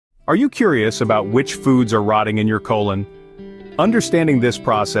Are you curious about which foods are rotting in your colon? Understanding this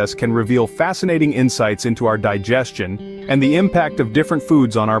process can reveal fascinating insights into our digestion and the impact of different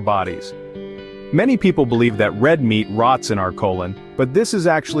foods on our bodies. Many people believe that red meat rots in our colon, but this is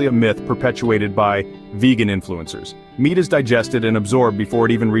actually a myth perpetuated by vegan influencers. Meat is digested and absorbed before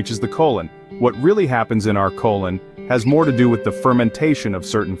it even reaches the colon. What really happens in our colon has more to do with the fermentation of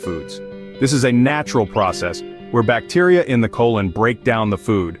certain foods. This is a natural process where bacteria in the colon break down the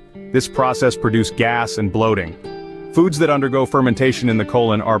food. This process produces gas and bloating. Foods that undergo fermentation in the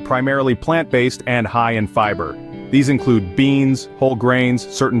colon are primarily plant-based and high in fiber. These include beans, whole grains,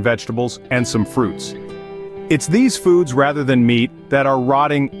 certain vegetables, and some fruits. It's these foods rather than meat that are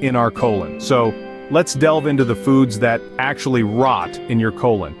rotting in our colon. So, let's delve into the foods that actually rot in your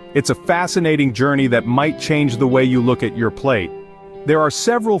colon. It's a fascinating journey that might change the way you look at your plate. There are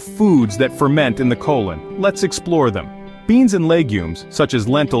several foods that ferment in the colon. Let's explore them. Beans and legumes, such as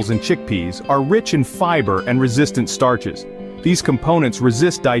lentils and chickpeas, are rich in fiber and resistant starches. These components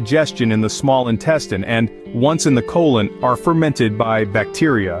resist digestion in the small intestine and, once in the colon, are fermented by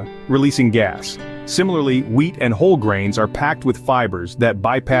bacteria, releasing gas. Similarly, wheat and whole grains are packed with fibers that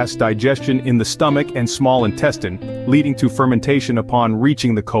bypass digestion in the stomach and small intestine, leading to fermentation upon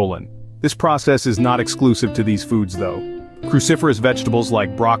reaching the colon. This process is not exclusive to these foods though. Cruciferous vegetables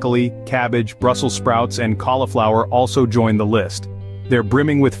like broccoli, cabbage, Brussels sprouts, and cauliflower also join the list. They're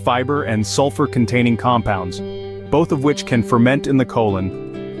brimming with fiber and sulfur-containing compounds, both of which can ferment in the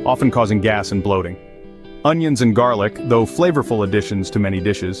colon, often causing gas and bloating. Onions and garlic, though flavorful additions to many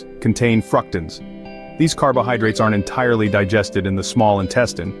dishes, contain fructans. These carbohydrates aren't entirely digested in the small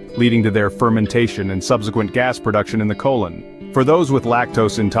intestine, leading to their fermentation and subsequent gas production in the colon. For those with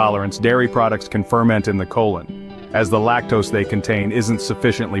lactose intolerance, dairy products can ferment in the colon, as the lactose they contain isn't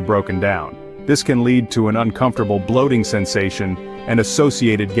sufficiently broken down. This can lead to an uncomfortable bloating sensation and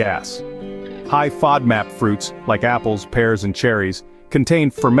associated gas. High FODMAP fruits, like apples, pears, and cherries,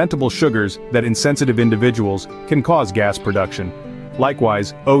 contain fermentable sugars that in sensitive individuals can cause gas production.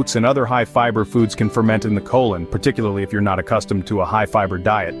 Likewise, oats and other high-fiber foods can ferment in the colon, particularly if you're not accustomed to a high-fiber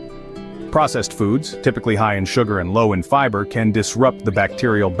diet. Processed foods, typically high in sugar and low in fiber, can disrupt the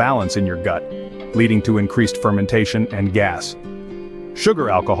bacterial balance in your gut, leading to increased fermentation and gas. Sugar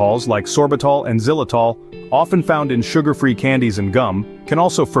alcohols like sorbitol and xylitol, often found in sugar-free candies and gum, can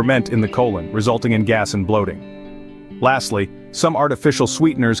also ferment in the colon, resulting in gas and bloating. Lastly, some artificial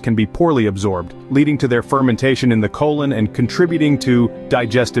sweeteners can be poorly absorbed, leading to their fermentation in the colon and contributing to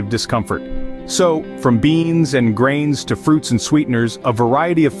digestive discomfort. So, from beans and grains to fruits and sweeteners, a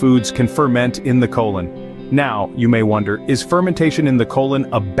variety of foods can ferment in the colon. Now, you may wonder, is fermentation in the colon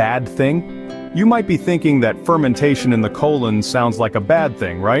a bad thing? You might be thinking that fermentation in the colon sounds like a bad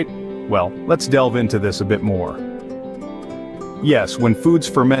thing, right? Well, let's delve into this a bit more. Yes, when foods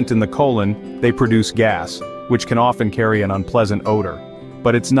ferment in the colon, they produce gas, which can often carry an unpleasant odor.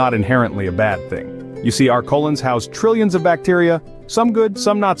 But it's not inherently a bad thing. You see, our colons house trillions of bacteria, some good,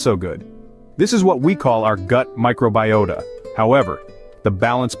 some not so good. This is what we call our gut microbiota. However, the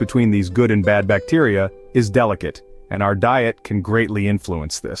balance between these good and bad bacteria is delicate, and our diet can greatly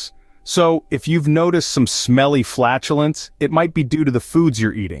influence this. So, if you've noticed some smelly flatulence, it might be due to the foods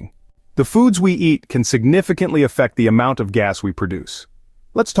you're eating. The foods we eat can significantly affect the amount of gas we produce.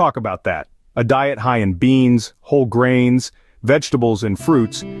 Let's talk about that. A diet high in beans, whole grains, vegetables, and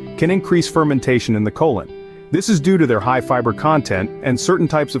fruits can increase fermentation in the colon. This is due to their high fiber content and certain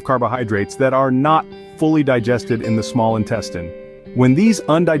types of carbohydrates that are not fully digested in the small intestine. When these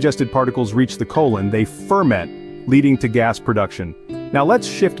undigested particles reach the colon, they ferment, leading to gas production. Now let's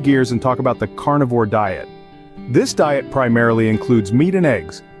shift gears and talk about the carnivore diet. This diet primarily includes meat and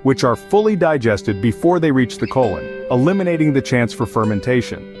eggs, which are fully digested before they reach the colon, eliminating the chance for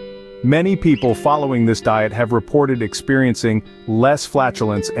fermentation. Many people following this diet have reported experiencing less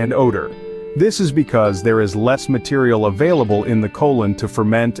flatulence and odor. This is because there is less material available in the colon to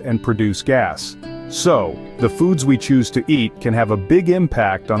ferment and produce gas. So, the foods we choose to eat can have a big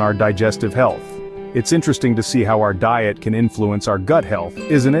impact on our digestive health. It's interesting to see how our diet can influence our gut health,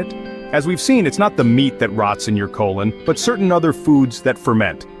 isn't it? As we've seen, it's not the meat that rots in your colon, but certain other foods that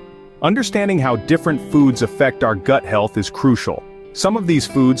ferment. Understanding how different foods affect our gut health is crucial. Some of these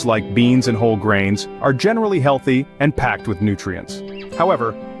foods, like beans and whole grains, are generally healthy and packed with nutrients.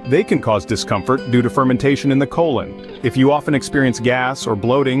 However, they can cause discomfort due to fermentation in the colon. If you often experience gas or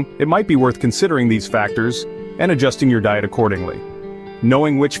bloating, it might be worth considering these factors and adjusting your diet accordingly.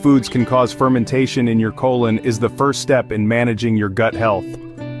 Knowing which foods can cause fermentation in your colon is the first step in managing your gut health.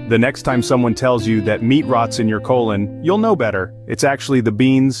 The next time someone tells you that meat rots in your colon, you'll know better. It's actually the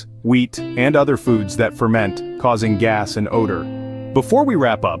beans, wheat, and other foods that ferment, causing gas and odor. Before we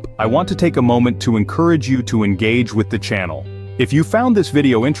wrap up, I want to take a moment to encourage you to engage with the channel. If you found this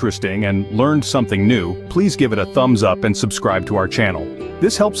video interesting and learned something new, please give it a thumbs up and subscribe to our channel.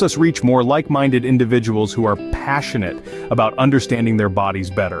 This helps us reach more like-minded individuals who are passionate about understanding their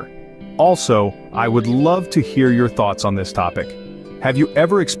bodies better. Also, I would love to hear your thoughts on this topic. Have you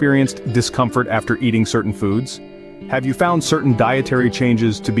ever experienced discomfort after eating certain foods? Have you found certain dietary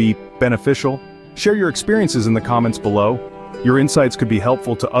changes to be beneficial? Share your experiences in the comments below. Your insights could be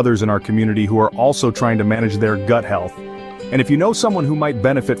helpful to others in our community who are also trying to manage their gut health. And if you know someone who might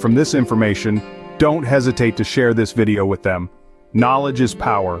benefit from this information, don't hesitate to share this video with them. Knowledge is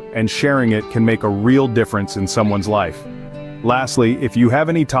power, and sharing it can make a real difference in someone's life. Lastly, if you have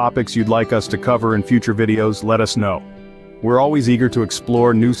any topics you'd like us to cover in future videos, let us know. We're always eager to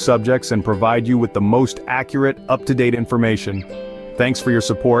explore new subjects and provide you with the most accurate, up-to-date information. Thanks for your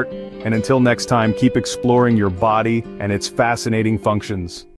support, and until next time, keep exploring your body and its fascinating functions.